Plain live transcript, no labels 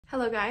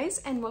Hello guys,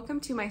 and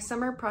welcome to my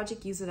summer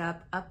Project Use It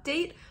Up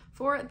update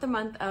for the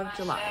month of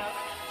July.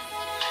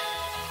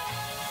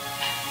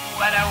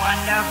 What a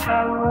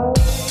wonderful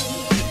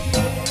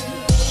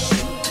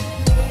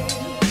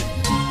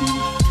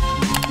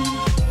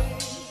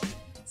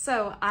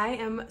So I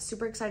am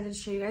super excited to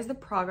show you guys the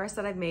progress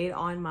that I've made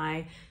on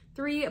my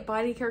 3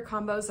 body care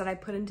combos that I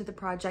put into the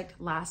project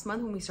last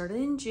month when we started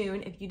in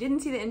June. If you didn't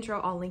see the intro,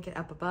 I'll link it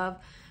up above.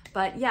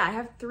 But yeah, I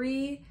have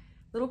 3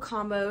 little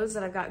combos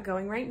that I've got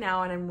going right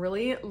now and I'm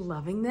really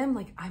loving them.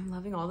 Like, I'm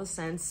loving all the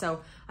scents. So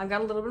I've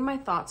got a little bit of my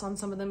thoughts on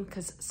some of them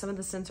because some of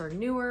the scents are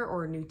newer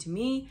or new to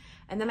me.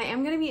 And then I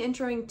am going to be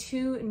introing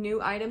 2 new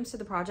items to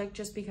the project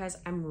just because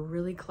I'm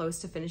really close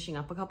to finishing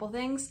up a couple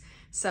things.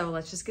 So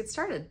let's just get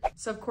started.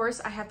 So of course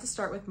I have to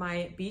start with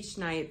my Beach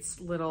Nights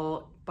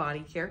little body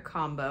care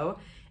combo.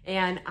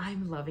 And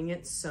I'm loving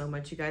it so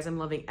much, you guys. I'm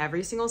loving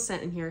every single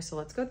scent in here, so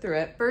let's go through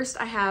it. First,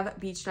 I have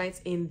Beach Nights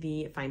in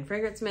the Fine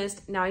Fragrance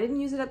Mist. Now, I didn't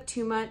use it up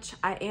too much.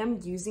 I am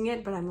using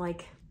it, but I'm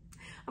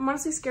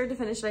honestly scared to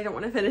finish it. I don't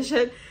want to finish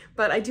it,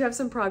 but I do have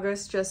some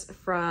progress just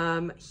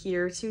from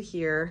here to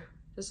here.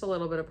 Just a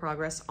little bit of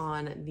progress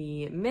on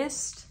the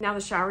mist. Now the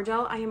shower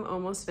gel I am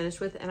almost finished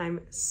with and I'm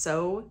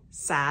so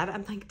sad.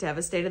 I'm like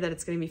devastated that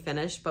it's gonna be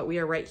finished, but we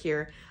are right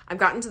here. I've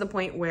gotten to the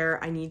point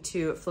where I need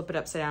to flip it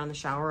upside down in the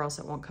shower or else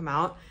it won't come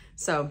out.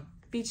 So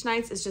Beach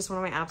Nights is just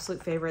one of my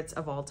absolute favorites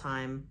of all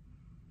time.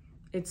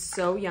 It's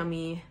so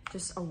yummy,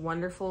 just a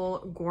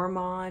wonderful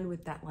gourmand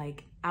with that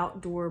like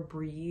outdoor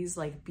breeze,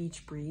 like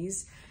beach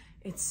breeze.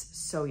 It's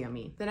so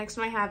yummy. The next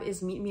one I have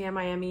is Meet Me in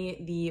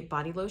Miami, the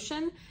body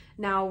lotion.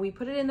 Now we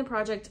put it in the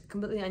project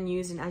completely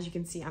unused, and as you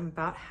can see, I'm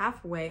about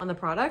halfway on the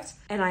product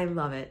and I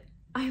love it.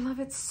 I love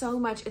it so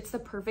much. It's the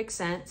perfect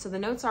scent. So the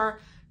notes are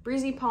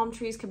breezy palm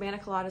trees, cabana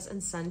coladas, and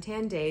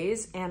suntan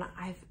days, and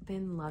I've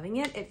been loving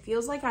it. It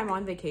feels like I'm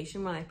on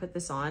vacation when I put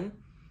this on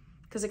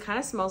because it kind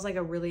of smells like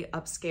a really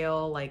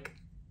upscale like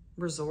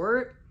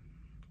resort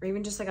or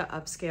even just like an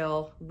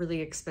upscale, really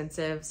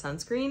expensive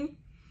sunscreen.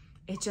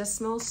 It just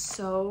smells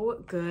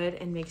so good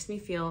and makes me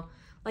feel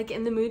like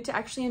in the mood to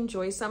actually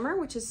enjoy summer,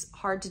 which is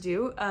hard to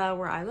do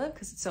where I live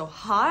because it's so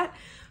hot.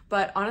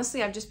 But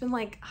honestly, I've just been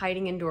like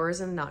hiding indoors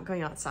and not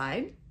going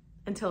outside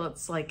until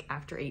it's like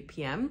after 8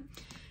 p.m.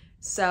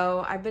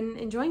 So I've been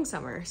enjoying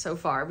summer so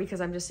far because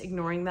I'm just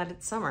ignoring that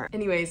it's summer.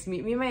 Anyways,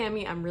 Meet Me in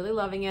Miami, I'm really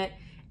loving it.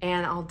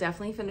 And I'll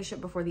definitely finish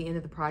it before the end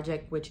of the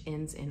project, which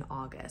ends in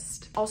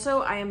August.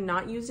 Also, I am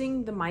not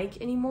using the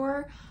mic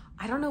anymore.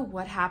 I don't know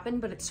what happened,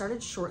 but it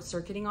started short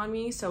circuiting on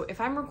me. So if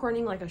I'm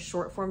recording like a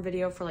short form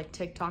video for like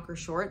TikTok or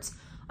shorts,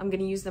 I'm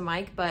gonna use the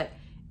mic, but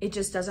it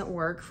just doesn't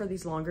work for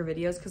these longer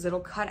videos because it'll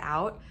cut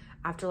out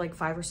after like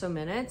 5 or so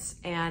minutes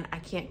and I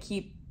can't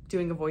keep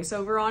doing a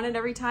voiceover on it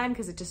every time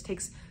because it just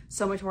takes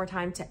so much more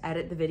time to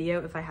edit the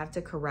video if I have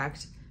to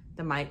correct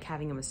the mic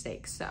having a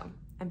mistake. So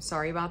I'm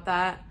sorry about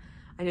that.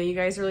 I know you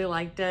guys really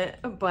liked it,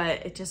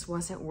 but it just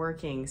wasn't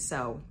working.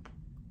 So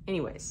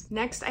anyways,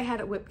 next I had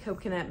a whipped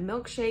coconut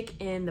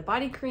milkshake in the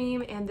body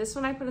cream, and this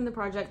one I put in the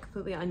project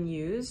completely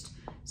unused.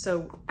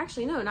 So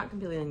actually, no, not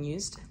completely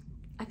unused.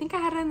 I think I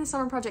had it in the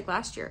summer project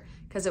last year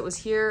because it was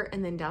here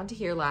and then down to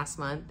here last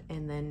month,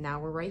 and then now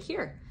we're right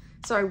here.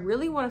 So I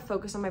really want to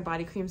focus on my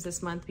body creams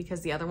this month because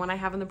the other one I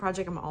have in the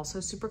project I'm also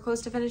super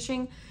close to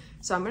finishing.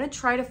 So I'm going to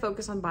try to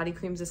focus on body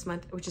creams this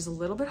month, which is a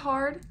little bit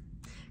hard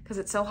because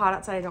it's so hot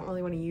outside I don't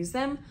really want to use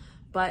them.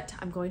 But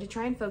I'm going to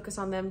try and focus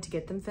on them to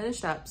get them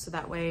finished up so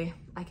that way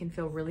I can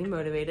feel really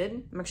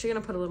motivated. I'm actually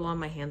gonna put a little on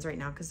my hands right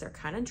now because they're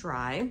kind of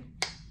dry.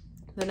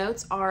 The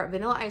notes are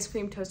vanilla ice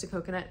cream, toasted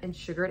coconut, and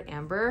sugared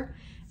amber.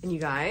 And you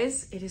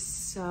guys, it is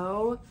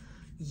so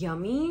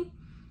yummy.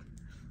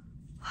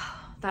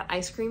 That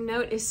ice cream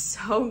note is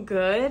so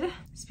good.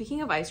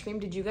 Speaking of ice cream,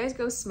 did you guys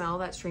go smell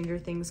that Stranger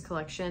Things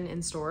collection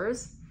in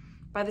stores?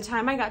 By the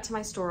time I got to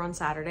my store on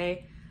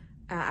Saturday,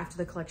 after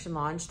the collection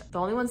launched, the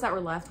only ones that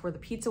were left were the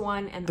pizza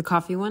one and the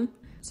coffee one.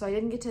 So I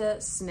didn't get to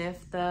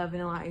sniff the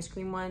vanilla ice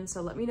cream one.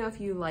 So let me know if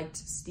you liked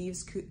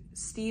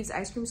Steve's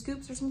ice cream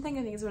scoops or something.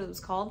 I think is what it was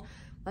called.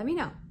 Let me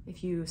know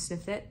if you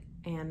sniffed it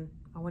and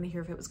I want to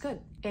hear if it was good.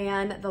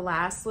 And the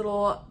last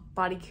little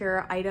body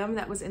care item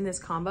that was in this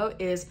combo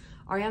is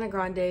Ariana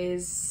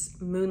Grande's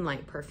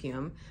Moonlight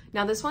perfume.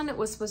 Now this one, it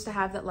was supposed to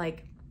have that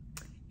like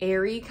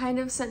airy kind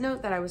of scent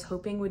note that I was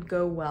hoping would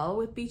go well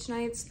with Beach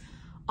Nights.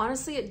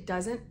 Honestly, it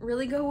doesn't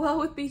really go well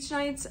with Beach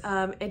Nights.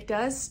 It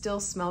does still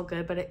smell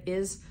good, but it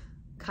is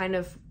kind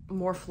of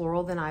more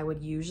floral than I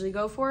would usually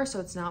go for. So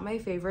it's not my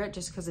favorite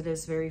just because it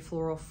is very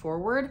floral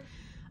forward.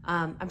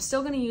 I'm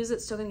still gonna use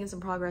it, still gonna get some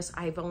progress.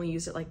 I've only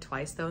used it like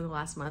twice though in the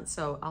last month.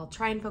 So I'll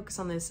try and focus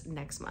on this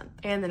next month.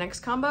 And the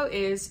next combo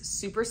is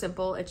super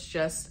simple. It's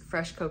just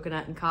fresh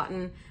coconut and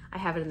cotton. I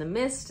have it in the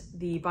mist,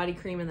 the body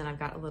cream, and then I've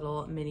got a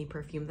little mini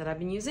perfume that I've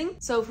been using.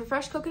 So for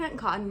fresh coconut and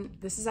cotton,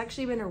 this has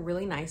actually been a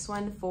really nice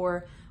one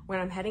for when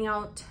I'm heading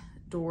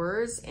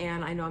outdoors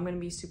and I know I'm gonna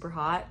be super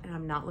hot and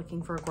I'm not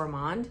looking for a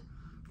gourmand.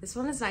 This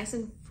one is nice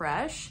and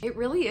fresh. It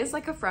really is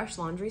like a fresh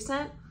laundry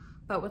scent,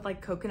 but with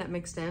like coconut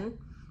mixed in.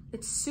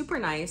 It's super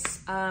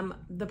nice.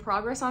 The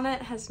progress on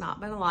it has not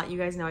been a lot. You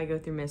guys know I go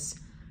through mists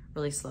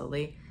really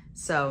slowly.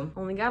 So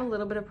only got a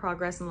little bit of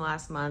progress in the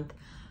last month.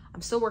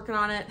 I'm still working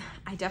on it.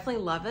 I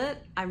definitely love it.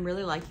 I'm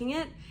really liking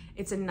it.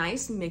 It's a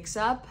nice mix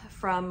up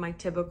from my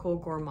typical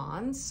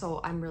gourmands,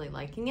 so I'm really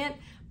liking it,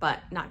 but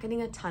not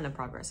getting a ton of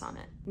progress on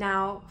it.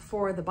 Now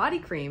for the body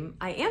cream,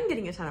 I am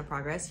getting a ton of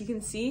progress. You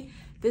can see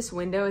this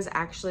window is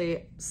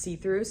actually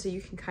see-through, so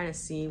you can kind of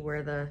see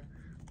where the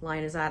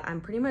line is at.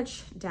 I'm pretty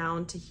much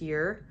down to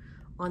here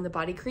on the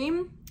body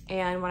cream,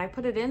 and when I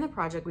put it in the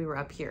project, we were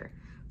up here.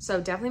 So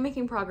definitely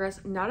making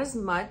progress, not as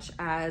much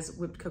as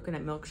whipped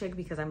coconut milkshake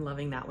because I'm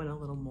loving that one a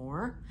little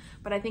more.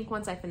 But I think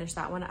once I finish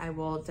that one, I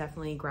will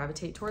definitely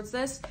gravitate towards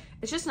this.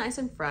 It's just nice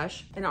and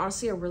fresh, and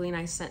honestly a really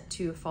nice scent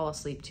to fall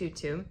asleep to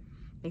too.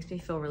 Makes me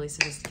feel really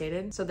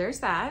sophisticated. So there's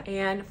that.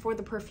 And for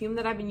the perfume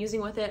that I've been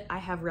using with it, I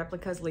have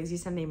Replica's Lazy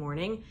Sunday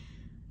Morning.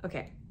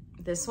 Okay,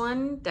 this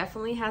one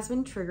definitely has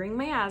been triggering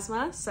my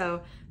asthma,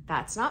 so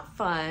that's not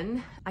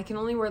fun. I can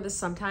only wear this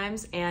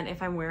sometimes, and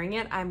if I'm wearing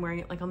it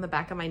like on the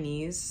back of my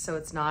knees, so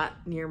it's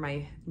not near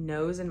my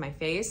nose and my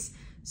face.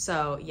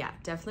 So yeah,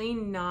 definitely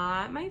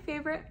not my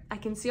favorite. I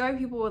can see why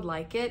people would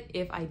like it.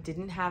 If I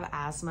didn't have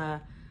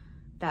asthma,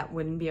 that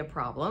wouldn't be a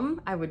problem.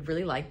 I would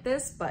really like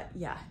this, but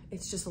yeah,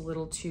 it's just a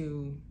little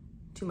too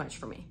much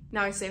for me.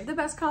 Now I saved the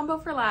best combo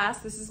for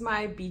last. This is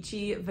my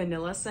beachy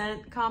vanilla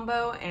scent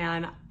combo,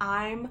 and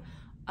I'm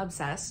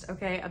obsessed,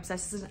 okay?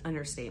 Obsessed is an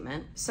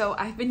understatement. So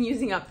I've been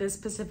using up this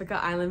Pacifica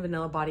Island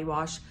Vanilla Body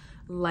Wash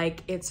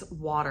like it's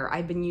water.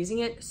 I've been using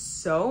it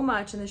so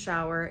much in the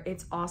shower.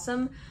 It's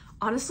awesome.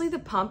 Honestly, the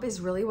pump is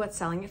really what's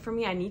selling it for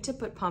me. I need to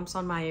put pumps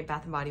on my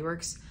Bath & Body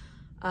Works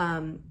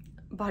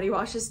body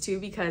washes too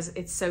because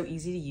it's so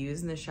easy to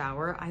use in the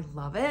shower. I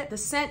love it. The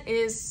scent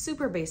is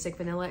super basic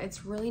vanilla.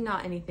 It's really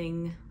not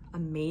anything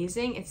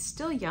amazing. It's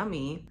still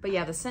yummy, but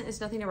yeah, the scent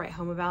is nothing to write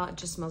home about. It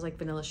just smells like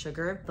vanilla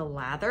sugar. The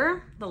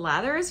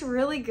lather is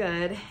really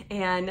good,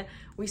 and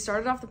we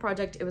started off the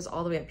project, it was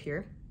all the way up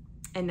here,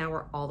 and now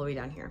we're all the way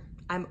down here.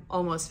 I'm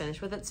almost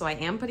finished with it, so I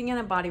am putting in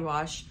a body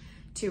wash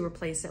to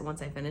replace it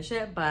once I finish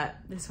it, but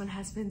this one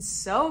has been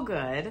so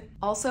good.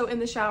 Also in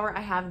the shower,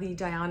 I have the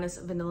Diana's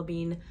Vanilla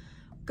Bean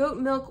Goat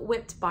Milk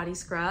Whipped Body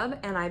Scrub,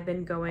 and I've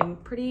been going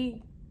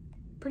pretty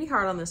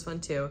hard on this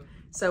one too.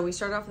 So we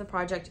started off the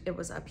project, it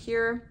was up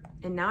here,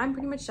 and now I'm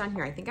pretty much done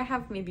here. I think I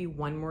have maybe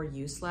one more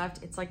use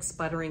left. It's like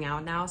sputtering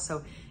out now,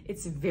 so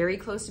it's very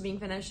close to being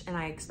finished, and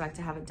I expect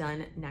to have it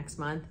done next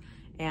month.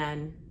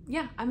 And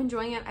yeah, I'm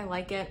enjoying it, I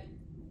like it.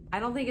 I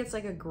don't think it's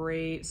like a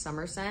great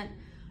summer scent,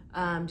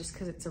 just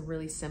because it's a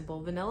really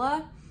simple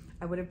vanilla.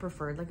 I would have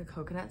preferred like a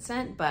coconut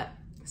scent, but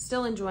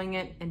still enjoying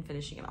it and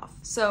finishing it off.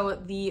 So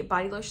the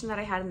body lotion that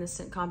I had in this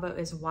scent combo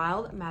is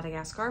Wild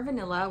Madagascar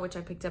Vanilla, which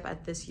I picked up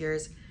at this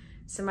year's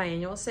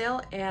semi-annual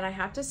sale, and I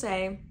have to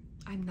say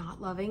I'm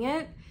not loving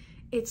it.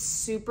 It's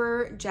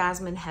super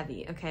jasmine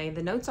heavy, okay?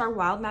 The notes are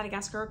Wild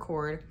Madagascar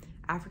Accord,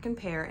 African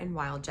Pear, and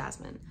Wild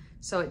Jasmine.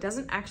 So it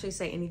doesn't actually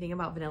say anything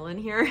about vanilla in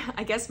here.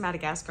 I guess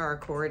Madagascar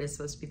Accord is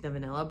supposed to be the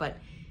vanilla, but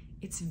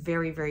it's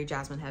very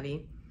jasmine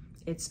heavy.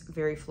 It's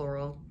very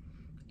floral,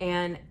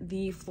 and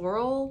the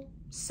floral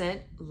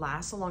scent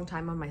lasts a long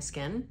time on my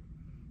skin,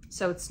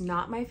 so it's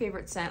not my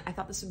favorite scent. I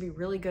thought this would be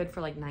really good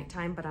for like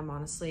nighttime, but I'm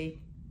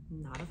honestly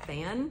not a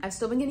fan. I've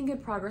still been getting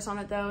good progress on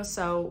it though,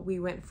 so we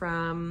went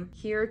from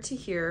here to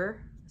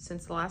here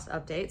since the last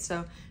update,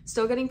 so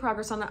still getting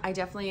progress on it. I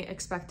definitely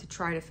expect to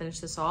try to finish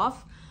this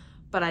off,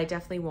 but I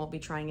definitely won't be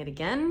trying it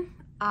again.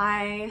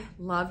 I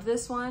loved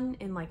this one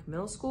in like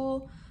middle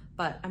school,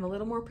 but I'm a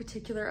little more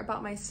particular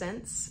about my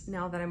scents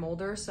now that I'm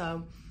older,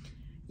 so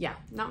yeah,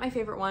 not my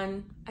favorite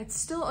one. It's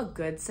still a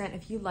good scent.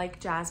 If you like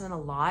jasmine a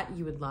lot,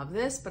 you would love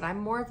this, but I'm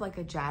more of like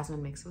a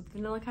jasmine mixed with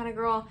vanilla kind of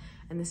girl,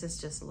 and this is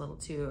just a little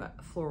too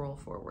floral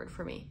forward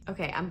for me.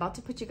 Okay, I'm about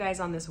to put you guys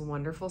on this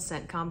wonderful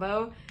scent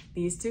combo.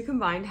 These two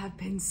combined have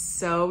been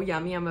so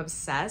yummy. I'm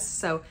obsessed.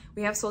 So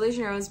we have Sol de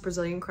Janeiro's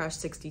Brazilian Crush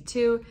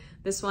 62.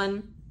 This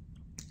one,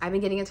 I've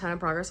been getting a ton of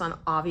progress on.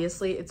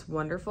 Obviously, it's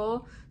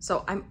wonderful.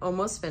 So I'm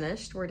almost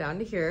finished. We're down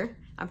to here.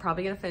 I'm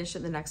probably gonna finish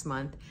it the next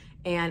month.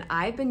 And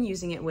I've been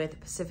using it with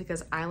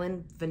Pacifica's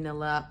Island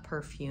Vanilla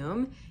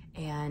perfume,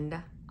 and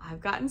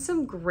I've gotten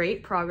some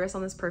great progress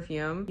on this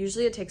perfume.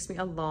 Usually it takes me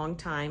a long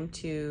time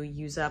to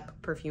use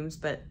up perfumes,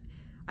 but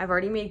I've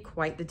already made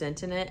quite the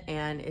dent in it,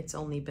 and it's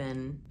only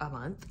been a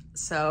month.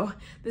 So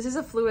this is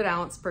a fluid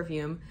ounce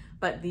perfume,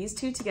 but these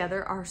two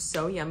together are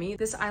so yummy.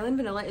 This Island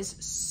Vanilla is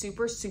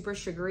super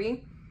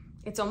sugary.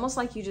 It's almost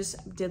like you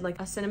just did like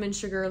a cinnamon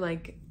sugar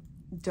like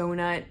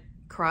donut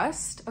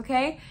crust,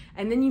 okay?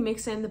 And then you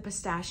mix in the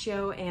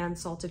pistachio and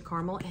salted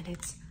caramel, and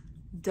it's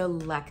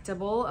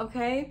delectable,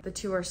 okay? The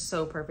two are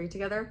so perfect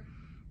together.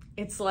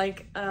 It's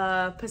like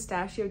a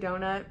pistachio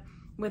donut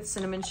with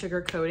cinnamon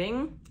sugar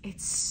coating.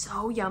 It's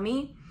so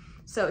yummy.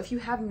 So if you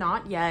have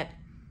not yet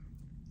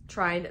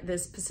tried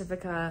this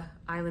Pacifica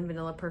Island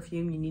Vanilla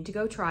perfume, you need to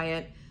go try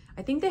it.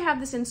 I think they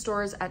have this in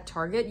stores at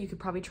Target. You could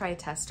probably try a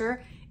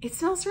tester. It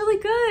smells really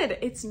good.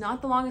 It's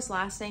not the longest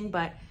lasting,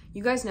 but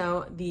You guys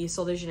know the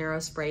Sol de Janeiro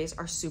sprays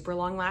are super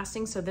long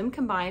lasting, so them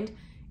combined,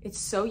 it's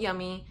so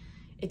yummy.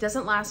 It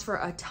doesn't last for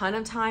a ton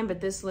of time, but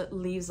this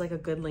leaves like a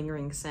good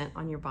lingering scent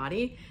on your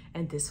body.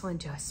 And this one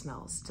just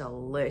smells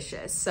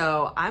delicious.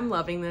 So I'm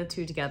loving the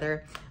two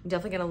together. I'm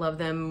definitely gonna love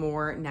them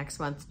more next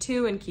month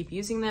too and keep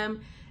using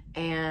them.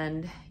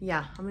 And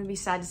yeah, I'm gonna be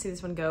sad to see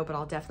this one go, but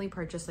I'll definitely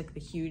purchase like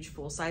the huge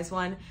full-size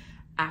one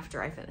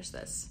after I finish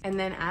this. And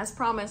then as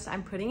promised,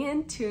 I'm putting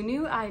in 2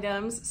 new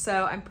items.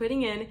 So I'm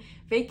putting in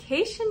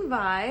Vacation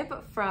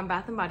Vibe from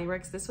Bath & Body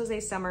Works. This was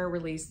a summer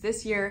release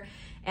this year,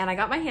 and I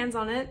got my hands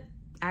on it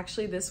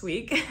actually this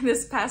week,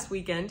 this past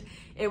weekend.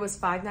 It was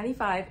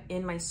 $5.95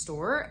 in my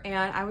store,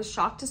 and I was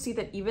shocked to see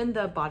that even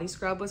the body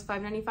scrub was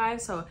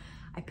 $5.95. So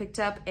I picked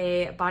up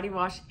a body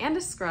wash and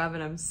a scrub,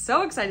 and I'm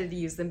so excited to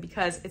use them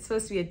because it's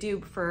supposed to be a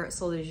dupe for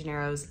Sol de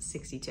Janeiro's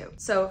 62.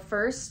 So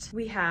first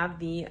we have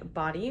the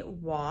body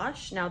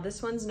wash. Now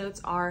this one's notes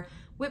are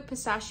whipped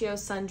pistachio,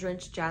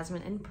 sun-drenched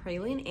jasmine, and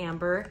praline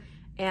amber.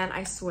 And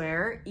I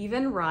swear,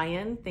 even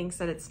Ryan thinks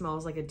that it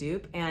smells like a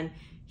dupe, and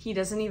he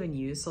doesn't even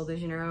use Sol de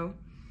Janeiro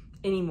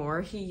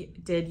anymore. He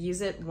did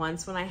use it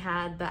once when I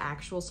had the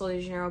actual Sol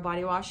de Janeiro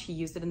body wash. He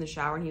used it in the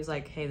shower and he was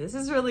like, hey, this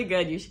is really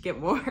good, you should get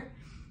more.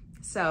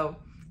 So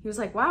he was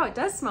like, wow, it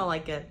does smell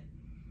like it.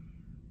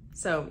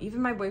 So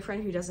even my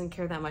boyfriend, who doesn't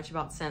care that much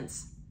about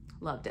scents,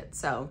 loved it.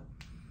 So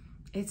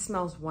it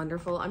smells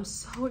wonderful. I'm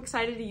so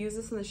excited to use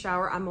this in the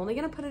shower. I'm only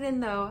gonna put it in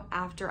though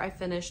after I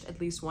finished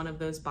at least one of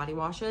those body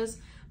washes,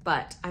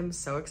 but I'm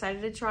so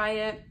excited to try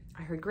it.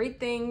 I heard great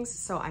things,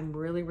 so I'm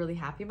really, really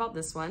happy about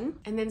this one.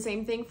 And then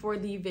same thing for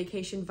the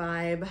Vacation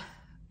Vibe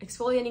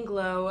Exfoliating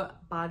Glow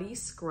Body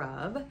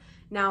Scrub.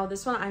 Now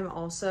this one I'm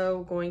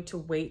also going to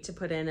wait to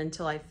put in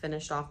until I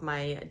finish off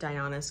my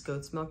Diana's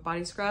Goat's Milk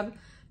Body Scrub,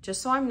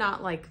 just so I'm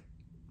not like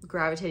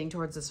gravitating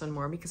towards this one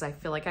more, because I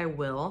feel like I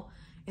will.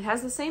 It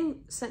has the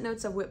same scent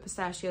notes of whipped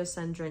pistachio,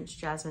 sun-drenched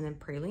jasmine, and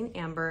praline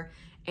amber,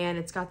 and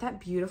it's got that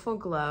beautiful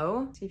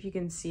glow. See if you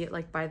can see it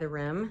like by the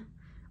rim.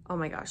 Oh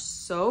my gosh,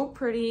 so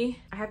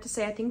pretty. I have to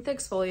say, I think the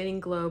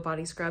Exfoliating Glow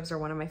body scrubs are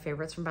one of my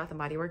favorites from Bath &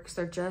 Body Works.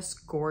 They're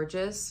just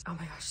gorgeous. Oh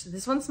my gosh,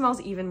 this one smells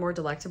even more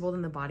delectable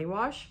than the body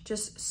wash.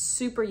 Just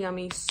super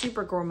yummy,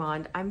 super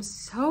gourmand. I'm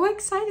so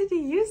excited to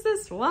use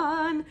this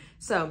one.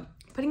 So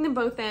putting them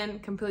both in,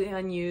 completely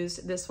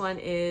unused. This one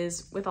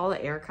is with all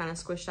the air kind of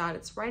squished out.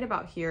 It's right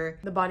about here.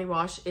 The body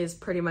wash is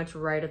pretty much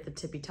right at the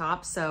tippy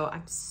top. So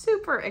I'm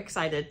super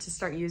excited to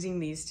start using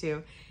these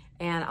two,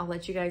 and I'll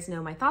let you guys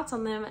know my thoughts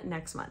on them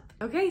next month.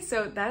 Okay,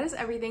 so that is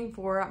everything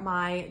for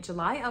my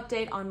July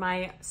update on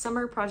my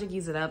summer project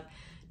Use It Up.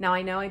 Now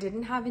I know I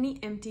didn't have any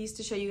empties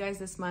to show you guys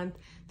this month.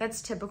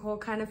 That's typical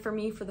kind of for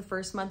me for the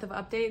first month of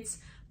updates,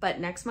 but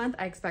next month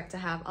I expect to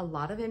have a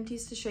lot of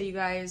empties to show you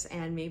guys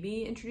and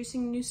maybe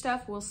introducing new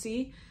stuff, we'll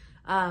see.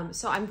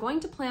 So I'm going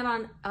to plan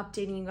on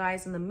updating you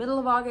guys in the middle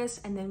of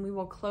August, and then we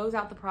will close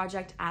out the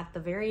project at the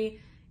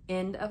very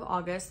end of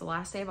August, the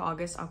last day of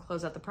August. I'll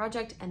close out the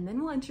project, and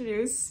then we'll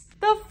introduce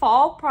the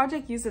fall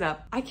project Use It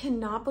Up. I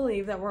cannot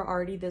believe that we're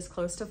already this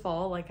close to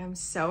fall. Like, I'm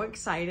so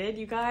excited,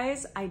 you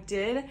guys. I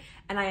did,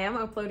 and I am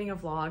uploading a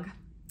vlog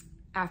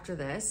after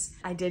this.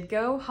 I did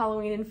go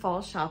Halloween and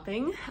fall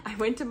shopping. I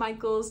went to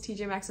Michael's,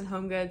 TJ Maxx, and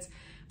Home Goods,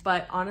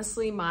 but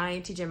honestly,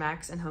 my TJ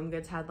Maxx and Home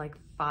Goods had like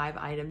 5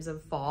 items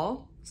of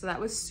fall, so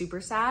that was super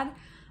sad.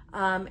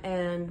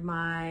 And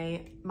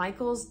my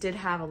Michael's did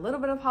have a little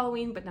bit of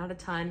Halloween, but not a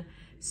ton.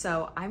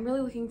 So I'm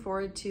really looking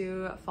forward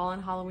to fall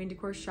and Halloween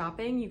decor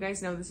shopping. You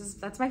guys know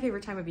that's my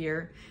favorite time of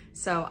year.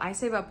 So I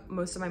save up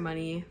most of my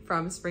money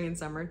from spring and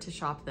summer to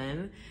shop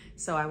then.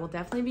 So I will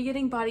definitely be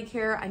getting body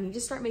care. I need to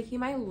start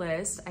making my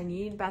list. I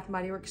need Bath &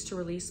 Body Works to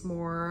release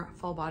more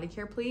fall body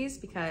care, please,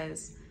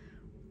 because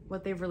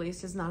what they've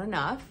released is not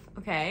enough,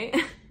 okay?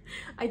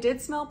 I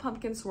did smell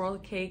pumpkin swirl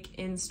cake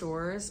in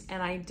stores,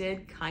 and I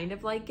did kind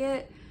of like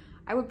it.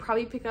 I would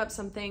probably pick up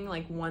something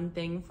like one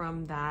thing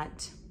from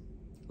that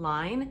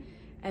line.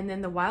 And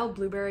then the wild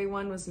blueberry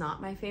one was not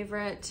my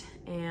favorite,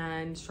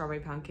 and strawberry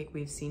pound cake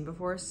we've seen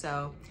before.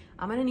 So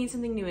I'm gonna need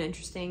something new and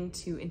interesting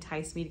to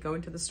entice me to go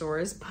into the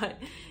stores. But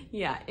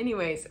yeah,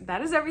 anyways,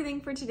 that is everything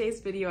for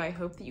today's video. I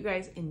hope that you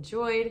guys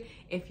enjoyed.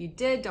 If you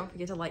did, don't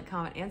forget to like,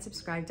 comment, and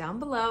subscribe down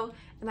below,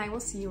 and I will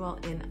see you all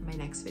in my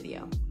next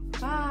video.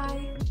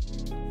 Bye.